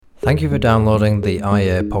Thank you for downloading the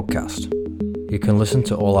IA podcast. You can listen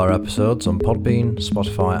to all our episodes on Podbean,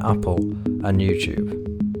 Spotify, Apple, and YouTube.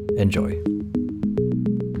 Enjoy.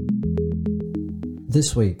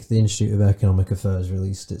 This week, the Institute of Economic Affairs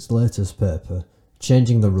released its latest paper,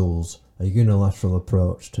 Changing the Rules, a Unilateral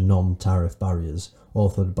Approach to Non-Tariff Barriers,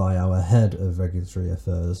 authored by our Head of Regulatory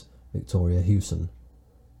Affairs, Victoria Hewson.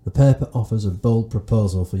 The paper offers a bold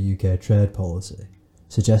proposal for UK trade policy,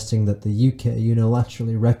 suggesting that the UK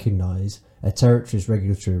unilaterally recognise a territory's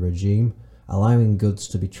regulatory regime, allowing goods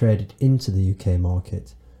to be traded into the UK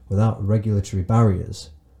market without regulatory barriers,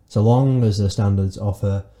 so long as the standards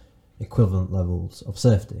offer equivalent levels of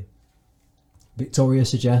safety. Victoria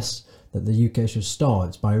suggests that the UK should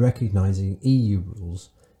start by recognising EU rules,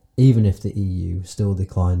 even if the EU still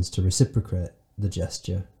declines to reciprocate the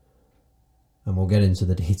gesture. And we'll get into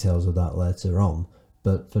the details of that later on.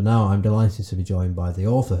 But for now, I'm delighted to be joined by the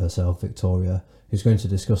author herself, Victoria, who's going to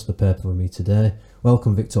discuss the paper with me today.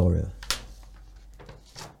 Welcome, Victoria.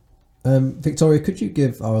 Victoria, could you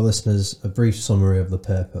give our listeners a brief summary of the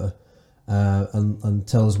paper and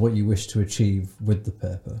tell us what you wish to achieve with the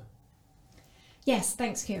paper? Yes,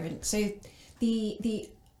 thanks, Kieran. So the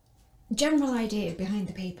general idea behind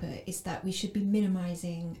the paper is that we should be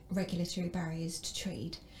minimising regulatory barriers to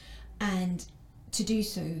trade, and to do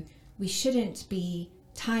so, we shouldn't be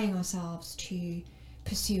tying ourselves to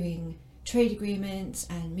pursuing trade agreements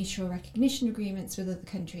and mutual recognition agreements with other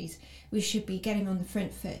countries. We should be getting on the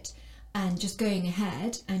front foot and just going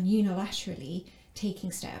ahead and unilaterally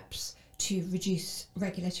taking steps to reduce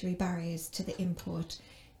regulatory barriers to the import.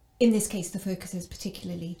 In this case, the focus is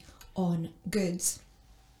particularly on goods.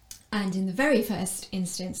 And in the very first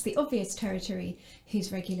instance, the obvious territory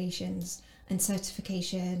whose regulations and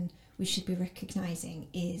certification we should be recognising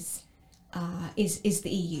is the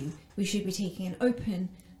EU. We should be taking an open,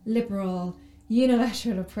 liberal,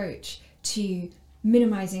 unilateral approach to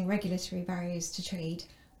minimising regulatory barriers to trade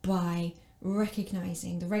by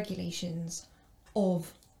recognising the regulations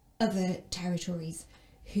of other territories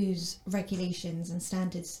whose regulations and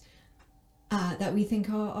standards that we think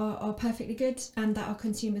are perfectly good and that our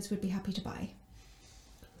consumers would be happy to buy.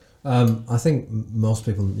 I think most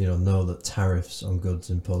people know that tariffs on goods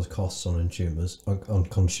impose costs on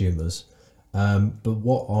consumers. But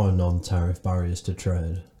what are non-tariff barriers to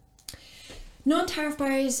trade? Non-tariff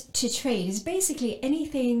barriers to trade is basically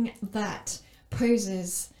anything that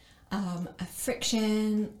poses a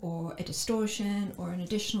friction or a distortion or an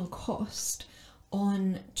additional cost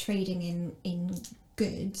on trading in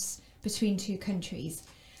goods between two countries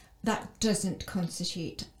that doesn't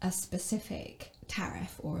constitute a specific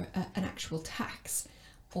tariff or an actual tax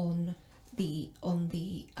on the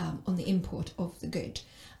import of the good.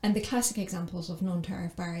 And the classic examples of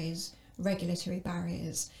non-tariff barriers, regulatory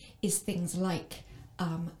barriers, is things like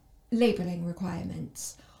labelling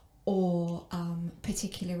requirements or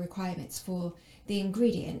particular requirements for the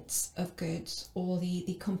ingredients of goods or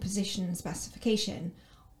the composition specification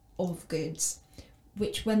of goods,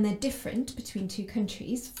 which, when they're different between two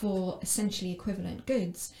countries for essentially equivalent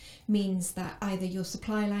goods, means that either your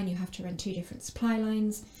supply line, you have to run two different supply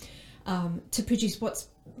lines to produce what's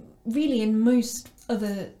really, in most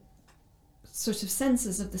other sort of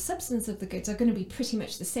senses of the substance of the goods, are going to be pretty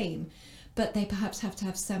much the same, but they perhaps have to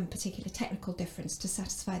have some particular technical difference to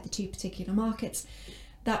satisfy the two particular markets.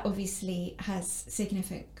 That obviously has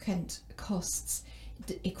significant costs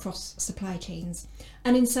across supply chains,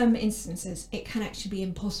 and in some instances it can actually be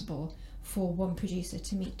impossible for one producer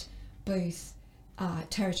to meet both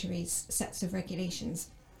territories' sets of regulations.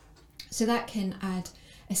 So that can add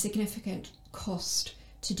a significant cost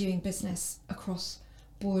to doing business across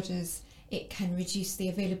borders. It can reduce the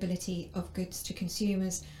availability of goods to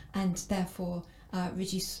consumers and therefore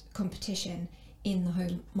reduce competition in the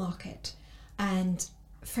home market. And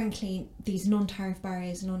frankly, these non-tariff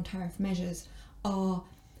barriers, non-tariff measures are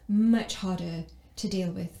much harder to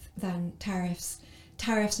deal with than tariffs.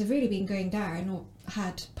 Tariffs have really been going down, or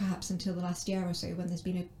had perhaps until the last year or so, when there's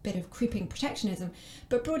been a bit of creeping protectionism.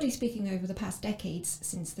 But broadly speaking, over the past decades,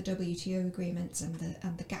 since the WTO agreements and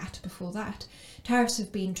the GATT before that, tariffs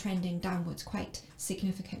have been trending downwards quite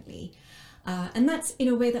significantly. And that's, in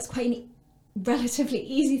a way, that's quite a relatively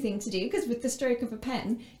easy thing to do, because with the stroke of a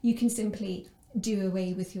pen, you can simply do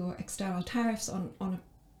away with your external tariffs on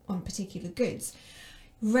particular goods.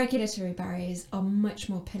 Regulatory barriers are much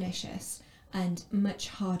more pernicious and much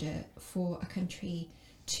harder for a country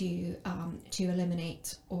to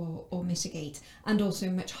eliminate or mitigate, and also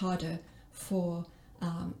much harder for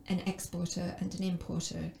an exporter and an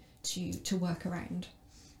importer to work around,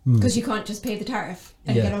 because you can't just pay the tariff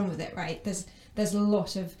and get on with it, right? There's a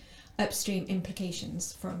lot of upstream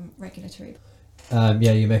implications from regulatory.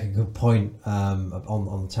 Yeah, you make a good point on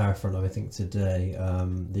the tariff front. I think today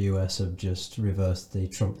the US have just reversed the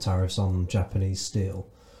Trump tariffs on Japanese steel,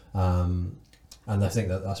 and I think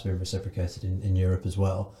that's been reciprocated in Europe as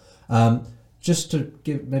well. Just to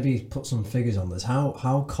put some figures on this,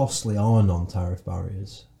 how costly are non-tariff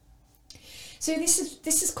barriers? So this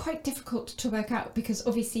is quite difficult to work out because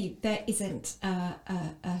obviously there isn't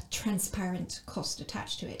a transparent cost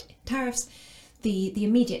attached to it. Tariffs, the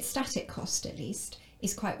immediate static cost at least,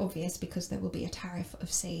 is quite obvious because there will be a tariff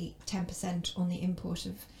of say 10% on the import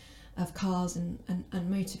of cars and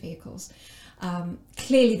motor vehicles.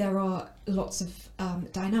 Clearly there are lots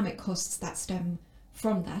of dynamic costs that stem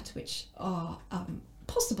from that, which are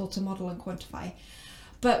possible to model and quantify.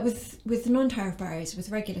 But with non-tariff barriers,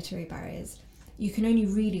 with regulatory barriers, you can only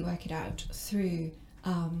really work it out through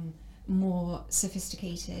more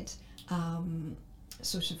sophisticated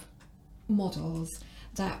sort of models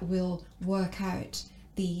that will work out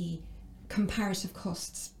the comparative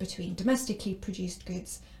costs between domestically produced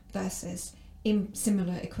goods versus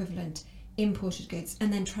similar equivalent imported goods,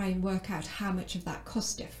 and then try and work out how much of that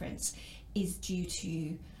cost difference is due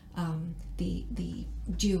to the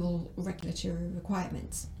dual regulatory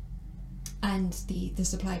requirements and the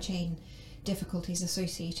supply chain difficulties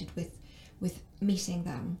associated with meeting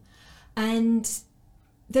them. And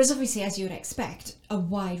there's obviously, as you would expect, a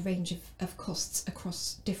wide range of costs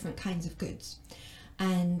across different kinds of goods.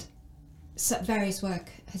 And so various work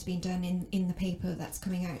has been done in the paper that's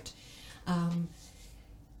coming out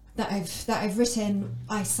that I've written.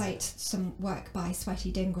 I cite some work by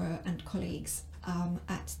Swati Dhingra and colleagues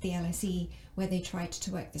at the LSE, where they tried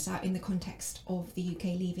to work this out in the context of the UK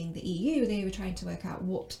leaving the EU. They were trying to work out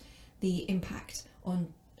what the impact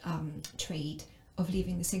on trade of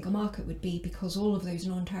leaving the single market would be, because all of those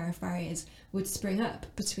non-tariff barriers would spring up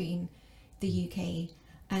between the UK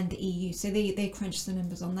and the EU. So they crunched the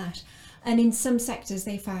numbers on that. And in some sectors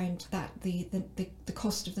they found that the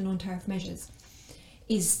cost of the non-tariff measures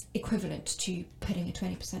is equivalent to putting a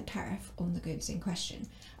 20% tariff on the goods in question.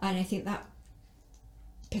 And I think that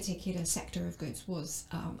particular sector of goods was,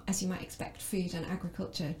 as you might expect, food and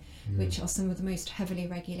agriculture, which are some of the most heavily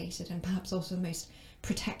regulated and perhaps also the most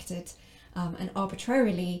protected and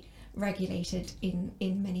arbitrarily regulated in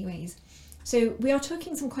many ways. So we are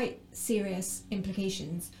talking some quite serious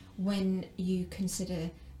implications when you consider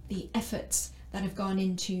the efforts that have gone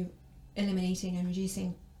into eliminating and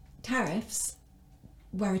reducing tariffs,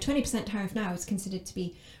 where a 20% tariff now is considered to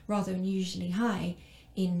be rather unusually high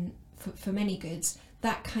for many goods.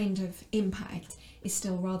 That kind of impact is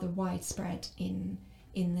still rather widespread in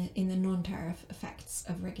the non-tariff effects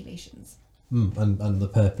of regulations. And the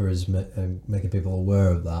paper is making people aware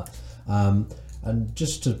of that. And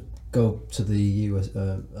just to go to the EU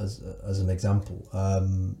as an example,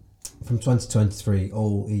 from 2023,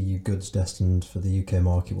 all EU goods destined for the UK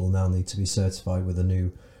market will now need to be certified with a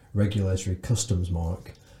new regulatory customs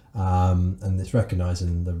mark, and it's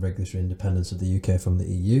recognising the regulatory independence of the UK from the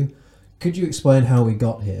EU. Could you explain how we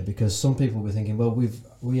got here? Because some people were thinking, well,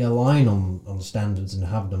 we align on standards and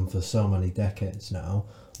have done for so many decades now.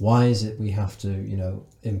 Why is it we have to,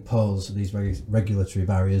 impose these regulatory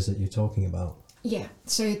barriers that you're talking about? Yeah,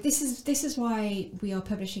 so this is why we are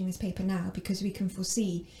publishing this paper now, because we can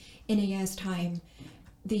foresee in a year's time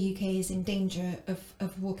the UK is in danger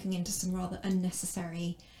of walking into some rather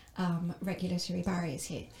unnecessary regulatory barriers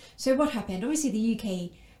here. So what happened? Obviously the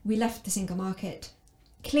UK, we left the single market.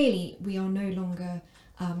 Clearly we are no longer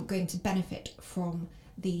going to benefit from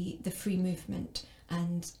the free movement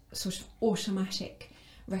and sort of automatic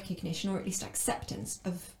recognition, or at least acceptance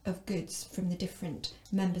of goods from the different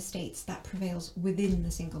member states that prevails within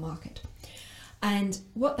the single market. And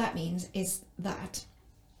what that means is that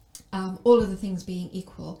all of the things being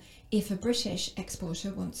equal, if a British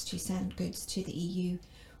exporter wants to send goods to the EU,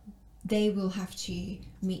 they will have to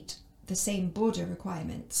meet the same border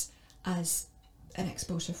requirements as an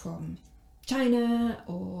exporter from China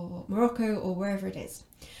or Morocco or wherever it is.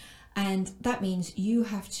 And that means you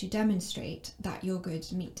have to demonstrate that your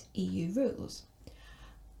goods meet EU rules.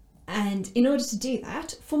 And in order to do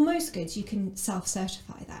that, for most goods you can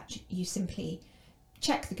self-certify that. You simply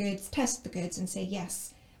check the goods, test the goods and say,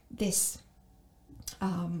 yes, this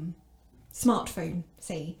smartphone,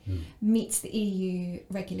 say, meets the EU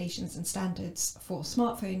regulations and standards for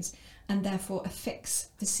smartphones, and therefore affix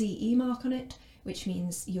the CE mark on it, which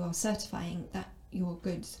means you are certifying that your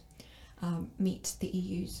goods meet the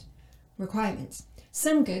EU's requirements.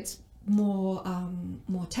 Some goods, more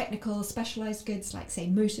technical, specialised goods, like say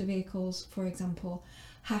motor vehicles, for example,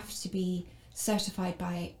 have to be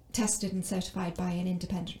tested and certified by an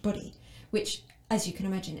independent body, which, as you can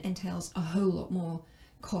imagine, entails a whole lot more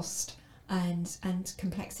cost and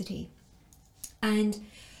complexity. And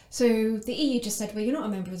so the EU just said, well, you're not a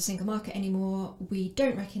member of the single market anymore. We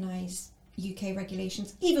don't recognise UK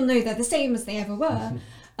regulations, even though they're the same as they ever were.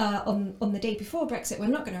 On the day before Brexit, we're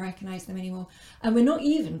not going to recognise them anymore. And we're not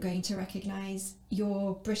even going to recognise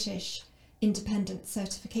your British independent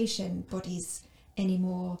certification bodies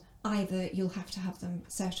anymore either. You'll have to have them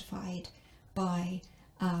certified by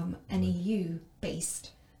an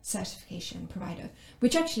EU-based certification provider,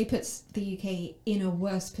 which actually puts the UK in a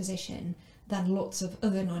worse position than lots of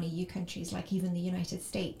other non-EU countries, like even the United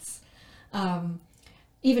States.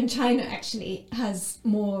 Even China actually has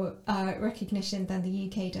more recognition than the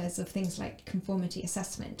UK does of things like conformity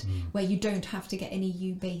assessment, where you don't have to get an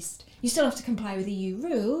EU-based... You still have to comply with EU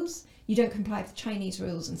rules. You don't comply with Chinese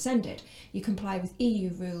rules and send it. You comply with EU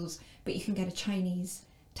rules, but you can get a Chinese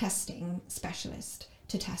testing specialist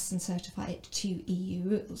to test and certify it to EU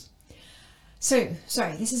rules. So,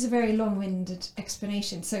 sorry, this is a very long-winded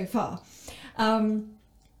explanation so far.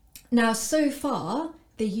 Now, so far,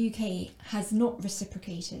 the UK has not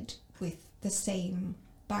reciprocated with the same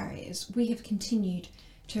barriers. We have continued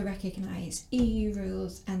to recognise EU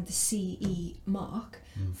rules and the CE mark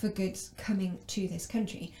for goods coming to this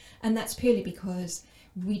country. And that's purely because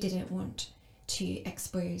we didn't want to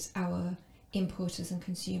expose our importers and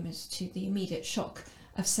consumers to the immediate shock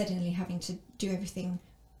of suddenly having to do everything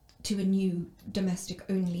to a new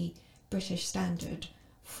domestic-only British standard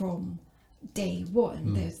from day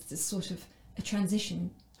one. There's this sort of a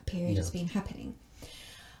transition period has been happening.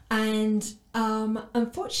 And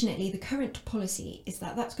unfortunately, the current policy is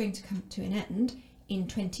that that's going to come to an end in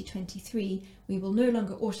 2023. We will no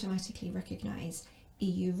longer automatically recognise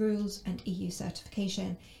EU rules and EU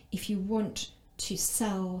certification. If you want to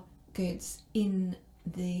sell goods in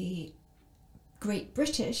the Great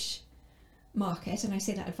British market, and I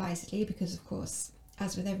say that advisedly because, of course,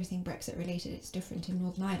 as with everything Brexit related, it's different in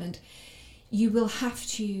Northern Ireland, you will have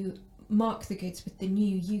to mark the goods with the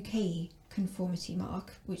new UK conformity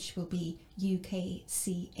mark, which will be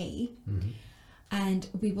UKCA, and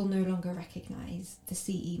we will no longer recognise the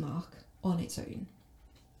CE mark on its own.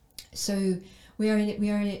 So we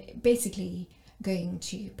are basically going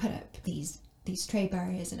to put up these trade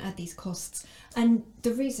barriers and add these costs, and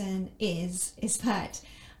the reason is that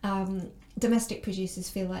domestic producers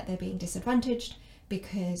feel like they're being disadvantaged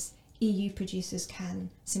because EU producers can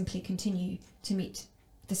simply continue to meet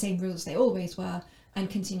the same rules they always were and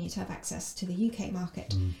continue to have access to the UK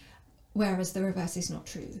market, whereas the reverse is not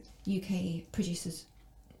true. UK producers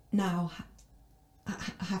now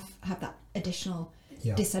have that additional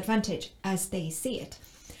disadvantage as they see it.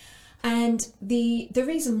 And the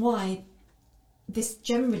reason why this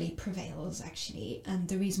generally prevails, actually, and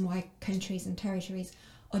the reason why countries and territories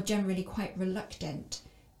are generally quite reluctant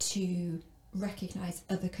to recognise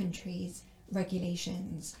other countries'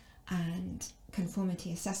 regulations and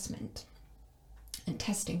conformity assessment and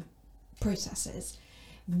testing processes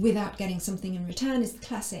without getting something in return is the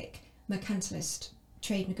classic mercantilist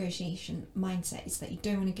trade negotiation mindset, is that you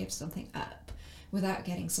don't want to give something up without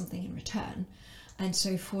getting something in return. And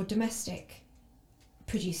so for domestic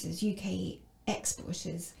producers, UK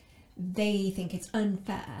exporters, they think it's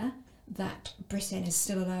unfair that Britain is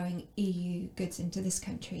still allowing EU goods into this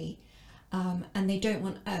country, and they don't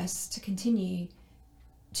want us to continue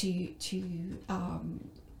to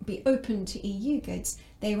be open to EU goods.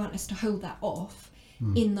 They want us to hold that off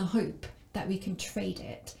in the hope that we can trade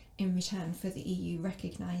it in return for the EU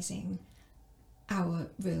recognising our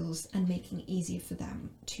rules and making it easier for them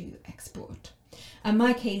to export. And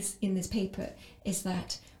my case in this paper is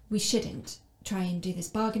that we shouldn't try and do this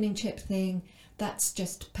bargaining chip thing. That's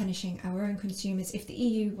just punishing our own consumers. If the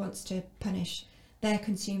EU wants to punish their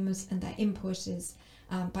consumers and their importers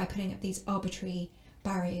by putting up these arbitrary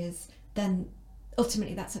barriers, then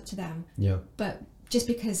ultimately that's up to them. Yeah. But just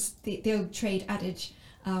because the old trade adage,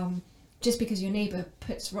 just because your neighbour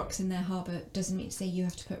puts rocks in their harbour doesn't mean to say you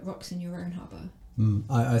have to put rocks in your own harbour.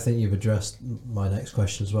 I think you've addressed my next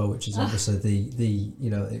question as well, which is obviously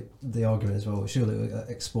the argument as well. Surely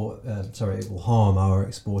it will harm our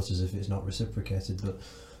exporters if it's not reciprocated. But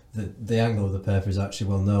the angle of the paper is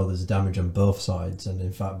actually, well, no, there's damage on both sides, and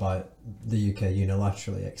in fact, by the UK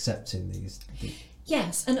unilaterally accepting these.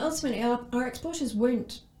 Yes, and ultimately, our exporters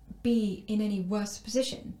won't be in any worse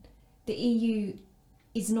position. The EU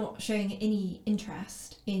is not showing any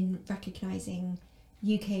interest in recognising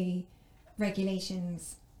UK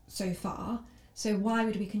regulations so far, so why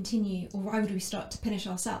would we continue, or why would we start to punish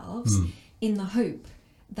ourselves in the hope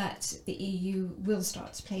that the EU will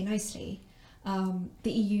start to play nicely?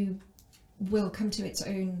 the EU will come to its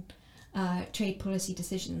own trade policy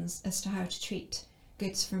decisions as to how to treat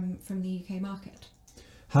goods from the UK market.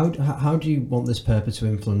 How do you want this paper to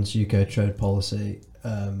influence UK trade policy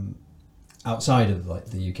outside of like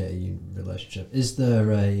the UK-EU relationship? Is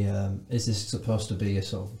there is this supposed to be a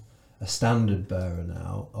sort of a standard bearer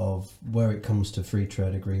now of where it comes to free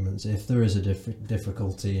trade agreements? If there is a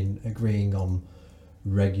difficulty in agreeing on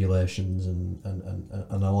regulations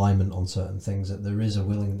and alignment on certain things, that there is a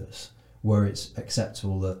willingness where it's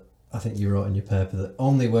acceptable that, I think you wrote in your paper, that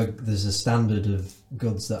only where there's a standard of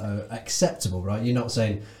goods that are acceptable, right? You're not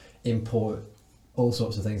saying import all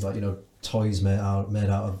sorts of things like, you know, toys made out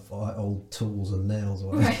of old tools and nails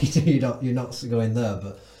or whatever. Right. You're not going there,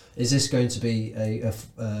 but is this going to be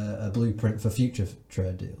a blueprint for future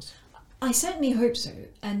trade deals? I certainly hope so,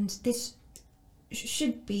 and this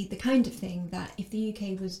should be the kind of thing that if the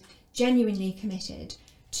UK was genuinely committed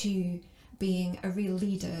to being a real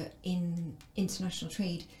leader in international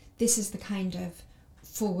trade, this is the kind of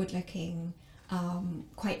forward-looking,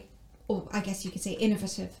 quite, or I guess you could say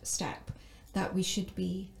innovative step that we should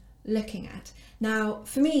be looking at. Now,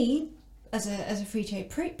 for me, as a free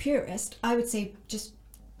trade purist, I would say just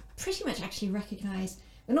pretty much actually recognise,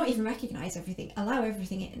 well, not even recognise everything, allow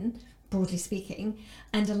everything in, broadly speaking,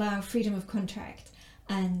 and allow freedom of contract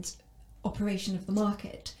and operation of the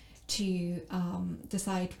market to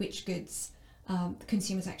decide which goods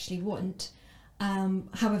consumers actually want.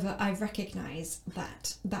 However, I recognise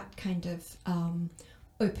that that kind of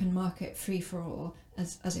open market free-for-all,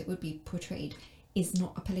 as it would be portrayed, is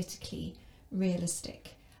not a politically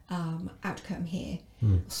realistic outcome here.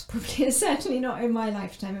 Probably certainly not in my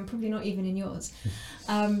lifetime, and probably not even in yours.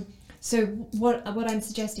 So what I'm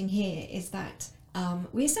suggesting here is that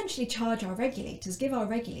we essentially charge our regulators, give our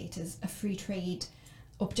regulators a free trade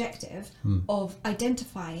objective of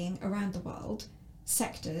identifying around the world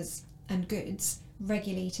sectors and goods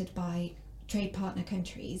regulated by trade partner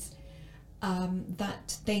countries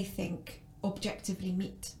that they think objectively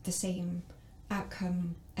meet the same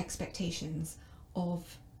outcome expectations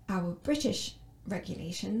of our British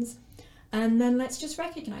regulations, and then let's just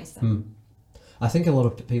recognise them. I think a lot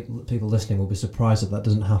of people listening will be surprised that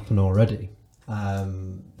doesn't happen already.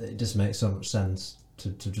 It just makes so much sense to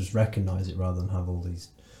just recognise it rather than have all these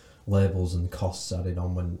labels and costs added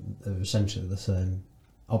on when they're essentially the same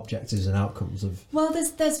objectives and outcomes of. Well,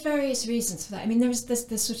 there's various reasons for that. I mean, there's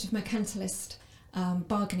this sort of mercantilist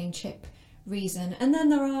bargaining chip reason, and then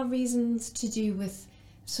there are reasons to do with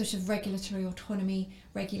sort of regulatory autonomy.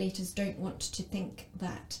 Regulators don't want to think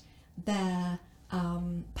that their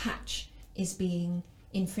patch is being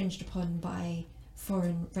infringed upon by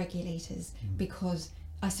foreign regulators, because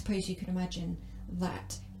I suppose you could imagine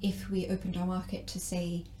that if we opened our market to,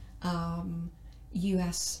 say,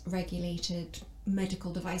 US regulated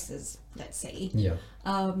medical devices, let's say,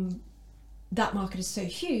 that market is so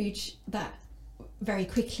huge that very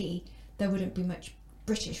quickly there wouldn't be much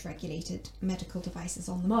British regulated medical devices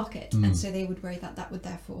on the market, and so they would worry that that would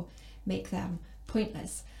therefore make them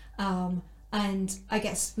pointless. And I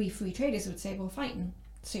guess we free traders would say, well, fine,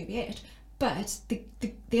 so be it. But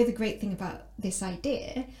the other great thing about this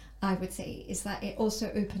idea, I would say, is that it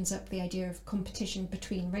also opens up the idea of competition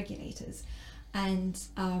between regulators, and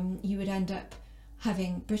you would end up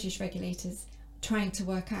having British regulators trying to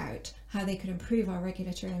work out how they could improve our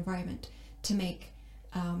regulatory environment to make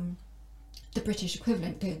the British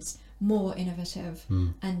equivalent goods more innovative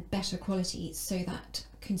and better quality, so that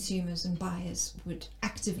consumers and buyers would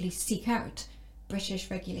actively seek out British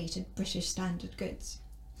regulated, British standard goods.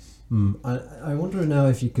 I wonder now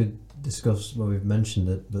if you could discuss, well, we've mentioned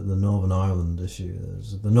it, but the Northern Ireland issue.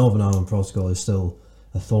 The Northern Ireland Protocol is still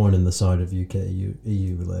a thorn in the side of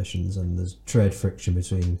UK-EU relations, and there's trade friction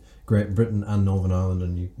between Great Britain and Northern Ireland,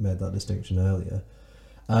 and you made that distinction earlier.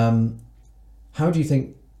 How do you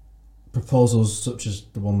think proposals such as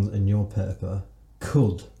the one in your paper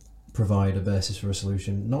could provide a basis for a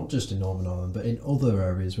solution, not just in Northern Ireland, but in other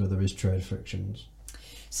areas where there is trade frictions?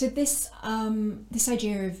 So this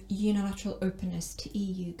idea of unilateral openness to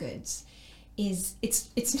EU goods it's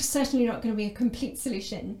certainly not going to be a complete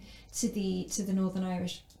solution to the Northern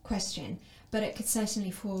Irish question, but it could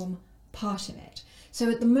certainly form part of it. So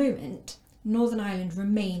at the moment, Northern Ireland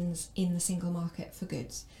remains in the single market for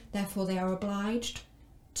goods. Therefore, they are obliged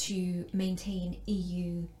to maintain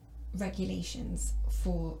EU regulations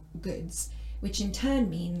for goods, which in turn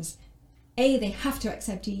means A, they have to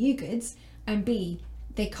accept EU goods, and B,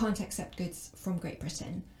 they can't accept goods from Great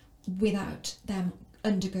Britain without them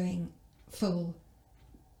undergoing full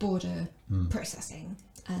border processing.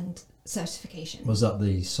 and certification. Was that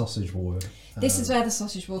the sausage war? This is where the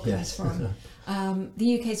sausage war comes yes. from.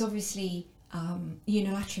 The UK's obviously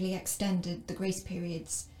unilaterally extended the grace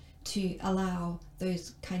periods to allow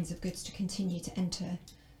those kinds of goods to continue to enter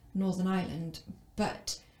Northern Ireland,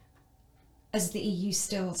 but as the EU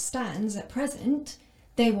still stands at present,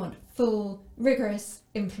 they want full, rigorous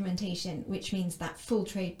implementation, which means that full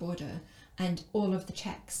trade border and all of the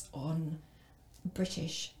checks on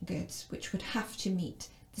British goods, which would have to meet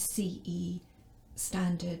the CE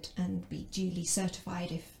standard and be duly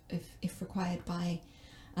certified if required by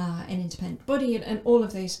an independent body, and all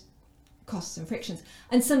of those costs and frictions.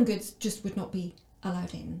 And some goods just would not be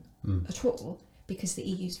allowed in at all, because the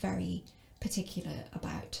EU is very particular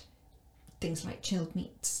about things like chilled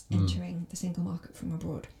meats entering the single market from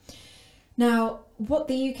abroad. Now, what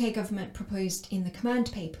the UK government proposed in the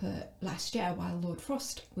command paper last year, while Lord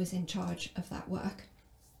Frost was in charge of that work,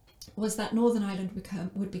 was that Northern Ireland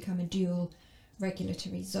would become a dual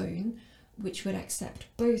regulatory zone, which would accept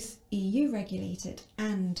both EU regulated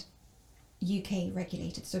and UK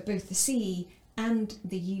regulated. So both the CE and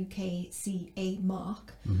the UK CA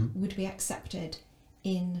mark would be accepted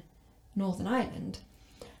in Northern Ireland.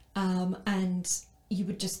 And you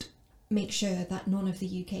would just make sure that none of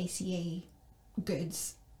the UK CA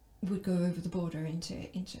goods would go over the border into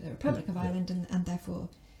the Republic of Ireland and therefore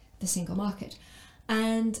the single market.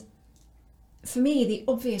 And for me, the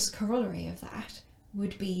obvious corollary of that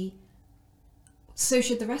would be, so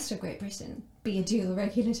should the rest of Great Britain be a dual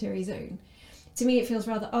regulatory zone? To me, it feels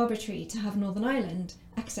rather arbitrary to have Northern Ireland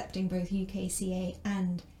accepting both UK CA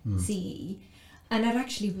and CE, and that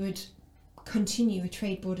actually would continue a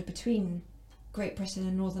trade border between Great Britain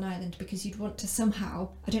and Northern Ireland, because you'd want to somehow,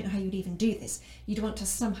 I don't know how you'd even do this, you'd want to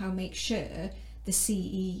somehow make sure the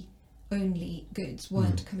CE only goods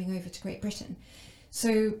weren't coming over to Great Britain.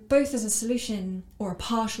 So both as a solution, or a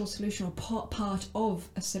partial solution, or part of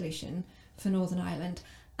a solution for Northern Ireland,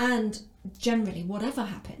 and generally whatever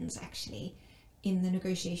happens actually in the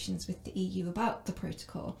negotiations with the EU about the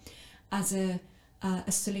protocol, as a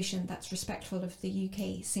solution that's respectful of the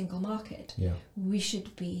UK single market, we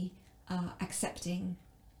should be accepting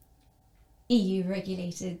EU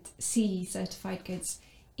regulated CE certified goods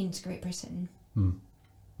into Great Britain.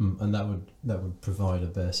 And that would provide a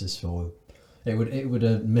basis for it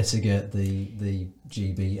would mitigate the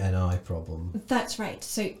GBNI problem. That's right.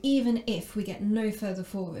 So even if we get no further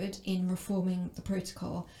forward in reforming the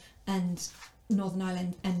protocol and Northern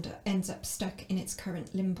Ireland ends up stuck in its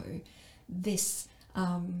current limbo, this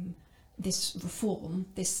reform,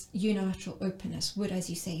 this unilateral openness would,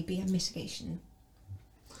 as you say, be a mitigation.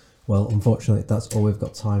 Well, unfortunately, that's all we've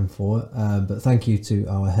got time for. But thank you to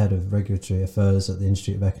our Head of Regulatory Affairs at the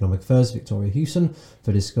Institute of Economic Affairs, Victoria Hewson,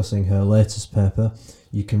 for discussing her latest paper.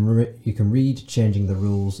 You can read Changing the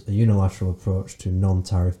Rules, a Unilateral Approach to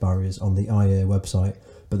Non-Tariff Barriers on the IEA website,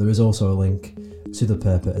 but there is also a link to the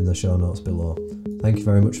paper in the show notes below. Thank you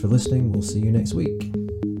very much for listening. We'll see you next week.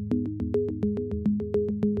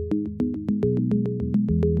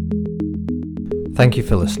 Thank you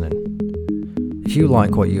for listening. If you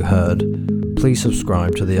like what you heard, please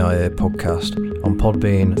subscribe to the IEA podcast on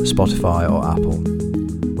Podbean, Spotify or Apple.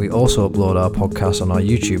 We also upload our podcast on our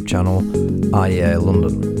YouTube channel, IEA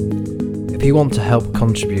London. If you want to help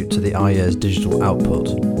contribute to the IEA's digital output,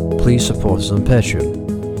 please support us on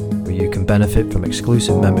Patreon, where you can benefit from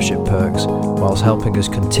exclusive membership perks whilst helping us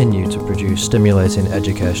continue to produce stimulating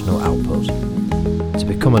educational output. To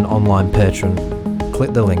become an online patron,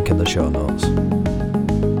 click the link in the show notes.